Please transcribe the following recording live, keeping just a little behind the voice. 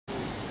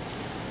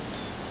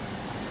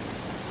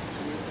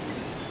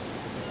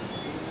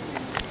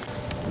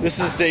This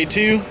is day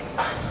 2.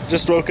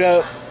 Just woke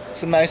up.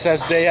 It's a nice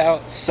ass day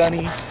out,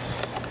 sunny.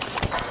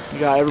 We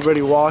got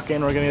everybody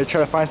walking. We're gonna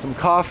try to find some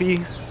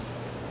coffee.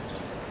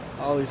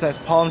 All these nice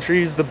palm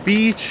trees. The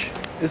beach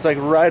is like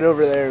right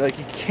over there. Like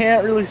you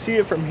can't really see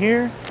it from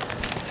here,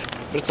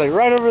 but it's like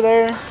right over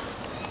there.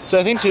 So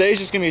I think today's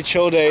just gonna be a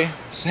chill day.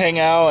 Just hang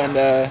out and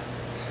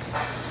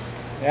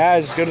yeah,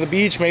 just go to the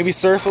beach, maybe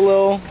surf a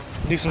little,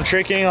 do some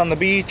tricking on the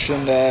beach,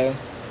 and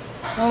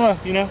I don't know,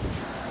 you know.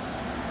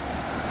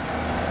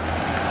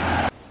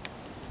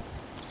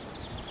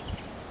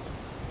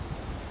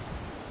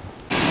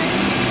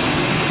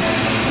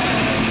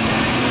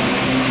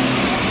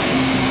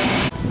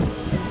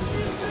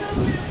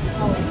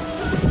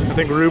 I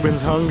think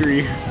Ruben's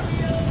hungry.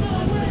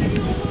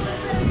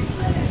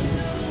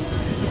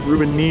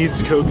 Ruben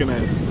needs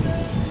coconut.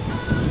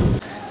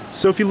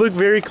 So if you look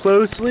very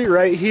closely,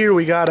 right here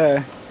we got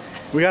a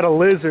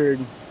lizard.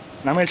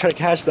 And I'm gonna try to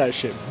catch that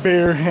shit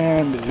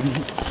barehanded.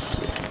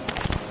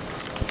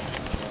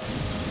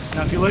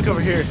 Now if you look over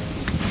here,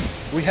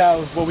 we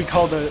have what we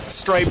call the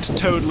striped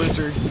toad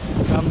lizard.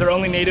 They're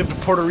only native to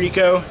Puerto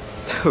Rico.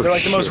 They're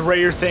like the most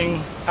rare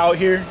thing out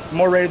here.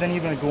 More rare than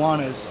even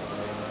iguanas.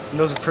 And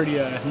those are pretty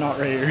not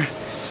rare.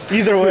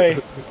 Either way,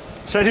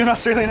 should I do an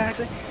Australian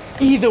accent?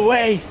 Either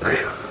way,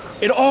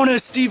 in honor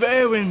of Steve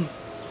Irwin,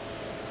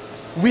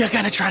 we are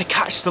gonna try to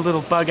catch the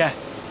little bugger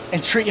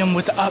and treat him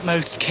with the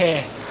utmost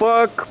care.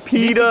 Fuck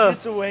Peter. If he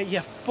gets away,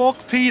 yeah, fuck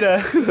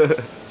Peter.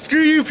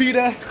 Screw you,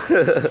 Peter.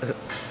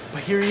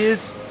 But here he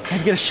is.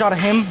 Maybe get a shot of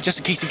him just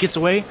in case he gets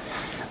away.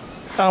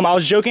 I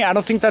was joking. I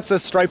don't think that's a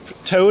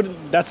striped toad.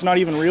 That's not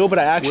even real. But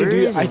I actually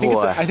do. I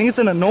think it's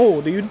an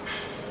anole, dude.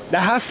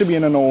 That has to be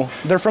an anole.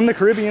 They're from the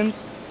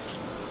Caribbeans.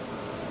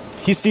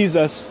 He sees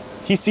us.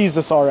 He sees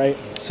us all right.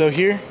 So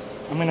here,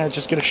 I'm gonna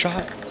just get a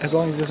shot as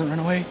long as he doesn't run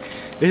away.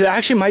 It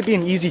actually might be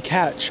an easy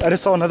catch. I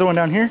just saw another one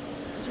down here.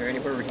 Is there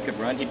anywhere where he could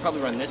run? He'd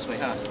probably run this way,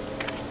 huh?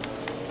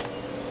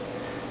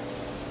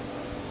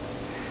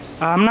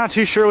 I'm not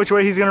too sure which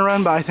way he's gonna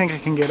run, but I think I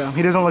can get him.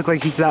 He doesn't look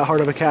like he's that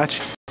hard of a catch.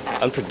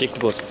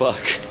 Unpredictable as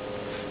fuck.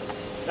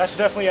 That's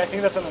definitely, I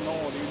think that's an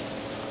anole, dude.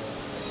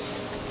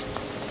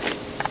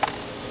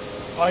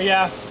 Oh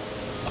yeah.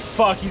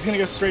 Fuck, he's gonna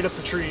go straight up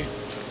the tree.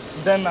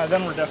 Then we're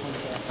definitely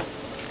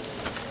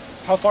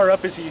fucked. How far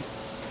up is he?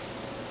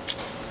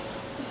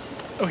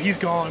 Oh, he's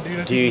gone,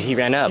 dude. Dude, he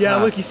ran up. Yeah,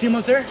 huh? look, you see him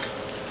up there?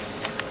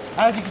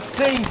 As you can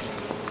see,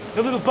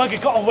 the little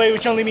bucket got away,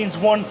 which only means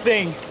one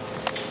thing.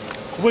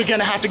 We're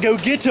gonna have to go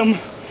get him. I'm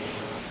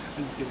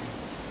just kidding.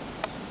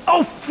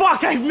 Oh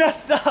fuck, I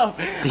messed up.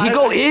 Did he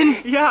go in?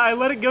 Yeah, I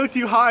let it go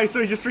too high, so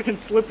he just freaking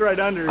slipped right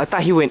under. I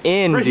thought he went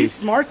in, Bro, dude. he's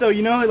smart though,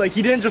 you know? Like,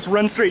 he didn't just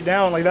run straight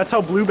down. Like, that's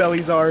how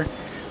bluebellies are.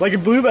 Like, a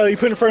bluebelly you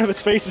put in front of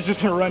its face is just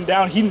gonna run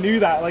down. He knew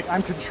that. Like,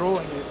 I'm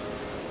controlling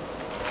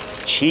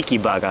it. Cheeky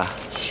bugger.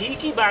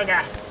 Cheeky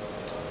bugger.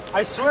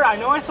 I swear, I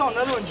know I saw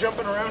another one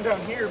jumping around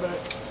down here, but...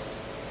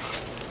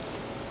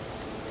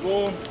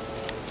 Well,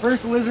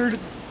 first lizard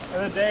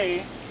of the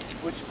day,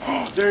 which...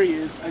 there he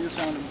is. I just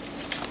found him.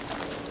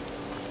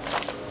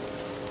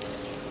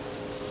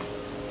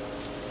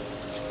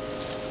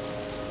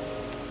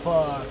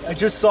 Fuck. I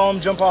just saw him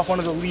jump off one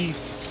of the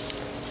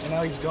leaves, and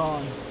now he's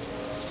gone.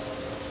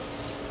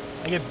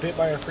 I get bit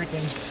by a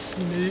freaking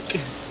snake.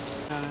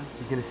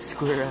 He's gonna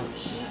square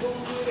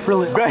up.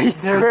 Bro, he's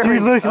squaring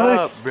Dude, look,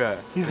 up, bruh.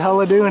 He's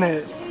hella doing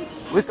it.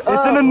 What's up?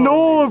 It's an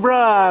anole,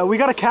 bruh. We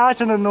gotta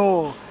catch an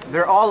anole.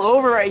 They're all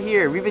over right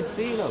here. We've been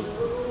seeing them.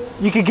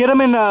 You could get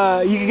them in,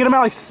 you could get them at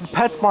like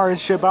PetSmart and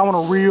shit, but I want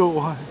a real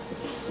one.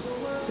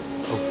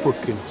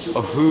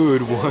 A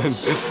hood one.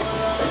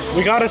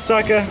 We got a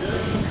sucker.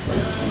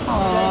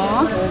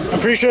 Aww. I'm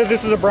pretty sure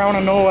this is a brown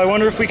anole. I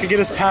wonder if we could get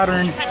his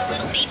pattern.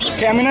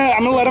 Okay, I'm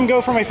gonna let him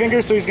go for my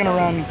fingers so he's gonna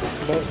run.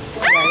 But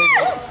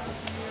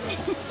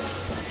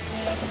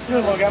yeah,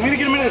 look, I'm gonna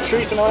get him in the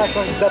tree so no one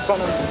accidentally steps on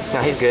him.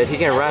 No, he's good. He's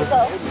gonna run.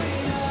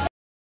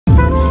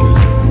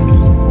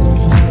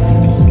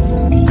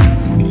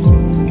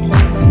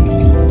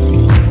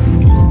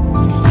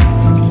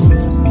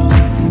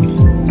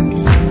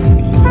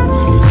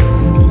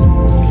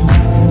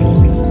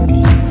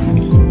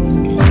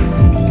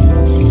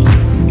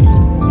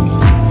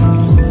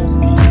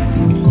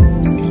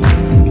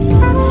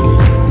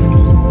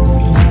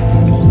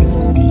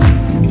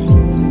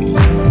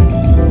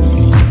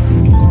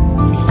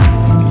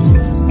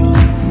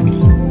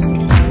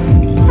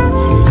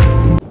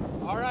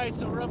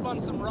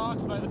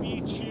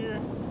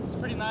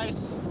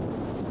 Nice.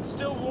 It's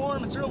still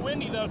warm. It's real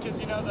windy though, because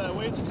you know the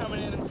waves are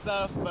coming in and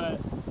stuff, but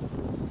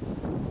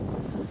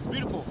it's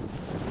beautiful.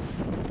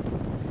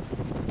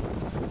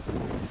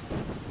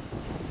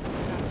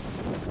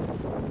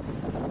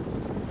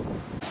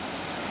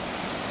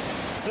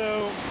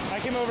 So I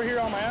came over here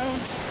on my own,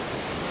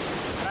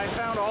 and I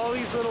found all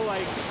these little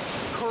like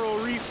coral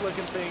reef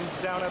looking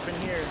things down up in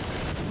here.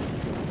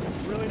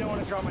 Really don't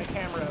want to drop my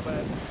camera,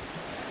 but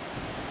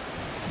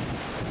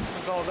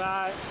there's all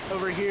that.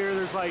 Over here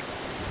there's like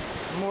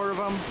more of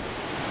them.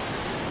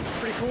 It's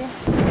pretty cool.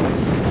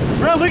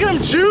 Bro, look at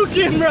him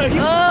juking, bro.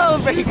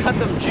 But he got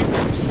them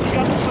jukes.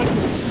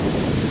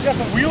 He's got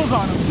some wheels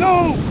on him.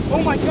 No!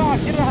 Oh my god,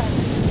 get out.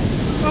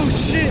 Oh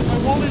shit, my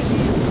wallet.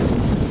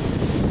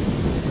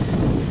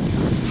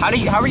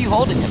 How are you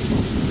holding him?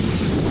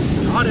 Just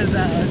got his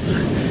ass.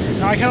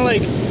 Now I kinda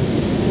like,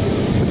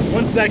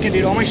 1 second,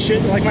 dude, all my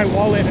shit, like my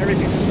wallet and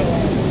everything just fell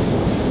out.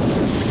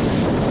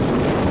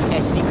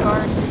 SD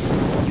card,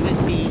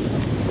 USB,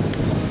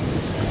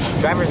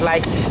 driver's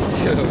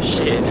license. Oh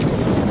shit.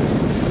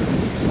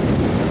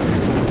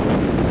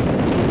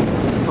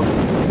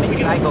 Make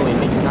his eye go in,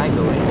 make his eye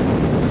go in.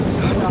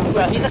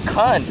 Well, he's a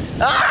cunt.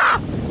 Ah!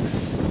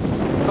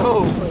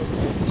 Oh.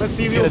 Let's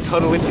see if he's gonna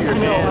tunnel into your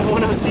hand. I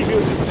wanna see if he'll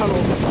just tunnel.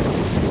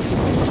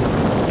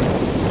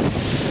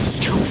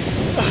 Just go.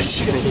 Oh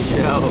shit. He's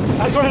gonna yell.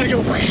 I just wanted to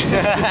go.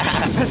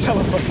 That's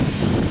hella funny.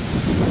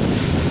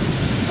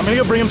 I'm gonna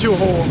go bring him to a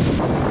hole.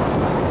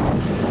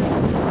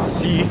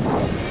 See?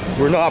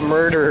 We're not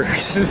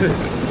murderers.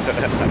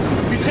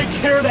 We take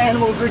care of the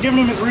animals. We're giving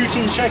him his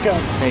routine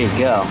checkup. There you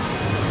go.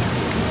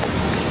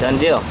 Done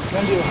deal.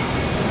 Done deal.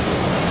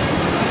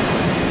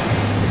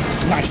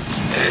 Nice.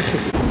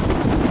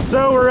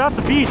 So we're at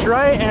the beach,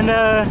 right? And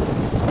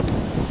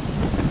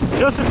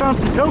Joseph found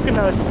some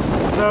coconuts.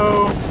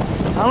 So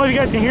I don't know if you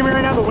guys can hear me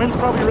right now. The wind's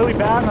probably really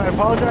bad, and I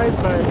apologize,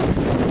 but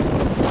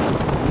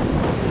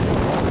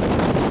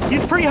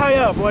he's pretty high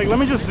up. Like, let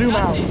me just zoom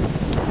out.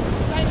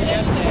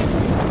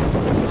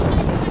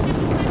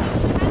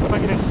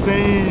 Fucking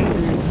insane,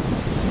 dude.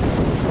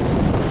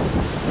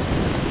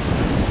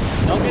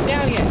 Don't get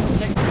down yet.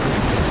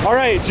 All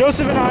right,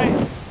 Joseph and I,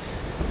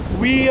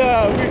 we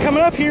were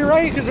coming up here,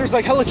 right? Because there's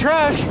like hella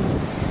trash,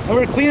 and we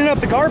were cleaning up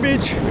the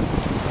garbage,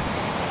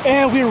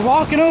 and we were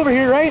walking over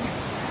here, right?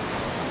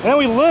 And then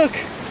we look,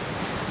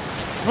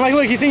 I'm like,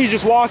 look, you think you're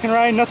just walking,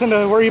 right? Nothing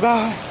to worry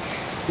about.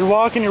 You're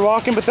walking,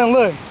 but then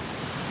look,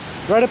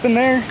 right up in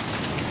there,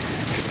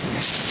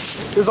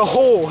 there's a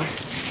hole.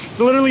 It's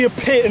literally a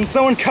pit, and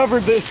someone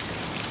covered this.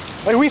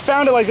 Like, we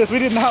found it like this. We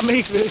did not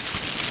make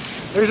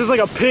this. There's just like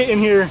a pit in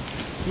here.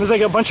 There's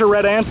like a bunch of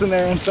red ants in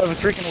there and stuff. It's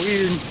freaking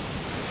weird.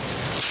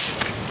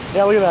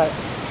 Yeah, look at that.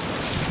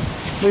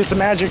 Look, it's a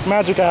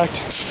magic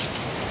act.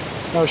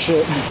 Oh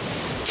shit.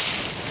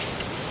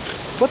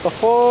 What the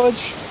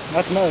fudge?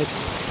 That's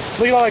nuts.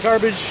 Look at all that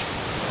garbage.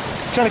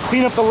 Trying to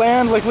clean up the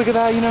land. Like, look at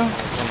that, you know?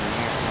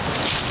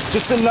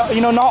 Just,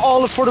 you know, not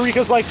all of Puerto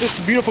Rico's like this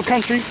beautiful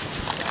country.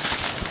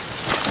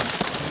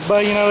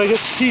 But, you know, like,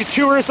 it's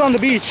tourists on the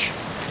beach.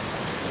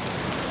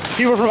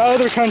 People from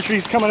other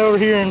countries coming over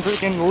here and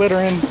freaking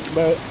littering,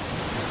 but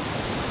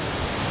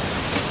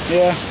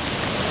yeah.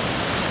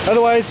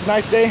 Otherwise,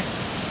 nice day.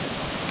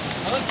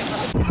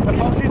 The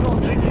palm trees all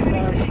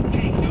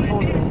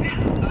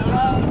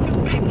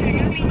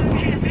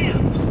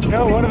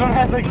no, one of them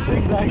has like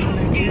zigzags in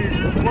it.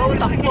 What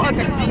the fuck?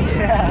 I see it.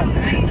 Yeah.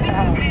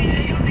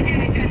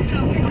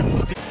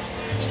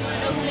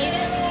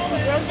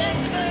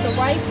 The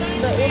wife,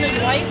 the woman's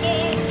wife,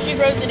 she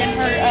grows it in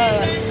her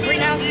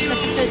greenhouse because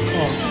she says you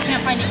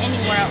can't find it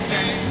anywhere out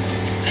here.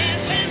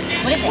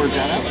 What is it? Where's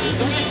that at? It's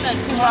like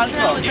the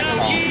cilantro. It's like a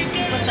little.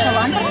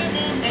 Cilantro?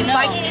 It's No.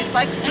 like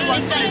cilantro.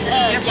 It's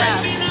like different.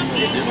 yeah.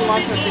 It's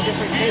cilantro. It's a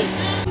different taste.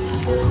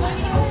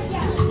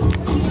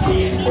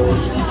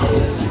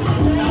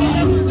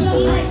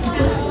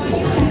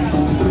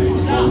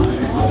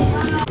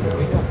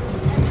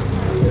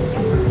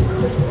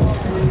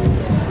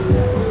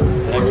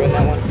 Did I ruin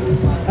that one?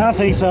 I don't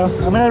think so.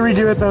 I'm gonna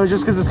redo it though,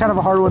 just because it's kind of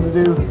a hard one to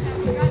do.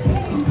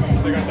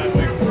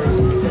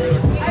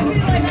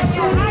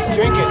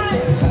 Drink it.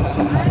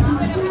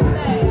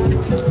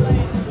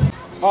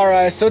 All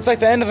right, so it's like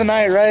the end of the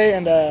night, right?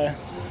 And I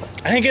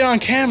didn't get it on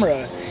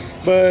camera,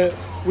 but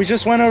we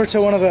just went over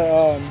to one of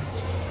the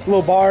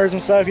little bars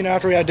and stuff, you know,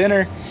 after we had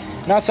dinner.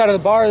 And outside of the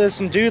bar, there's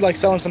some dude like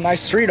selling some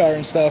nice street art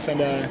and stuff, and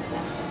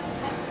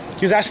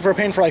he was asking for a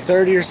paint for like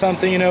 30 or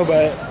something, you know,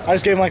 but I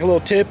just gave him like a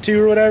little tip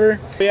too or whatever.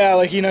 But yeah,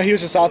 like, you know, he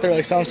was just out there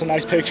like selling some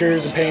nice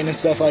pictures and paint and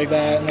stuff like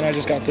that. And then I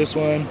just got this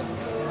one.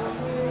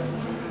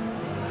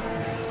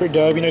 Pretty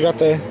dope, you know, got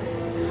the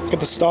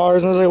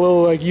stars, and there's like a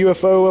little like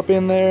UFO up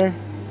in there.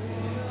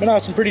 But no,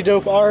 some pretty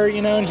dope art,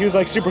 you know, and he was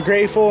like super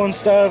grateful and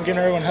stuff, giving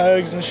everyone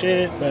hugs and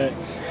shit, but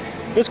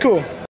it was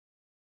cool.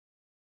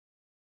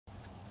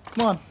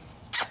 Come on.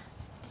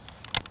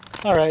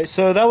 All right,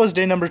 so that was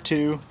day number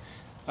 2.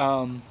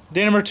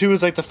 Day number 2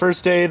 was like the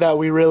first day that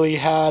we really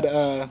had,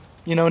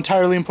 you know,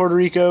 entirely in Puerto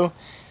Rico.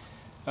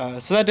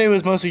 So that day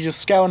was mostly just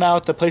scouting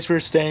out the place we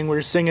were staying. We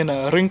were staying in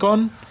a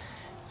Rincon,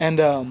 and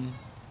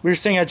we were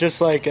staying at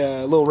just like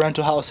a little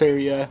rental house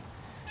area.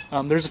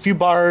 There's a few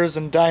bars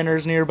and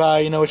diners nearby,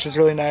 you know, which is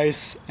really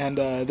nice, and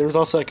there was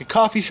also like a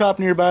coffee shop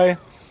nearby.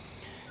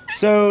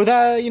 So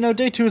that, you know,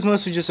 day 2 was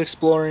mostly just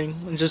exploring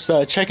and just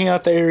checking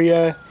out the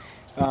area,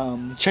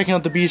 checking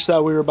out the beach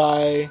that we were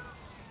by.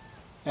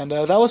 And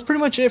that was pretty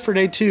much it for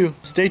day 2.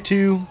 It's day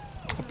 2,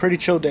 a pretty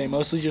chill day,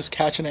 mostly just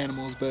catching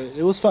animals, but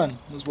it was fun.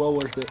 It was well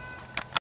worth it.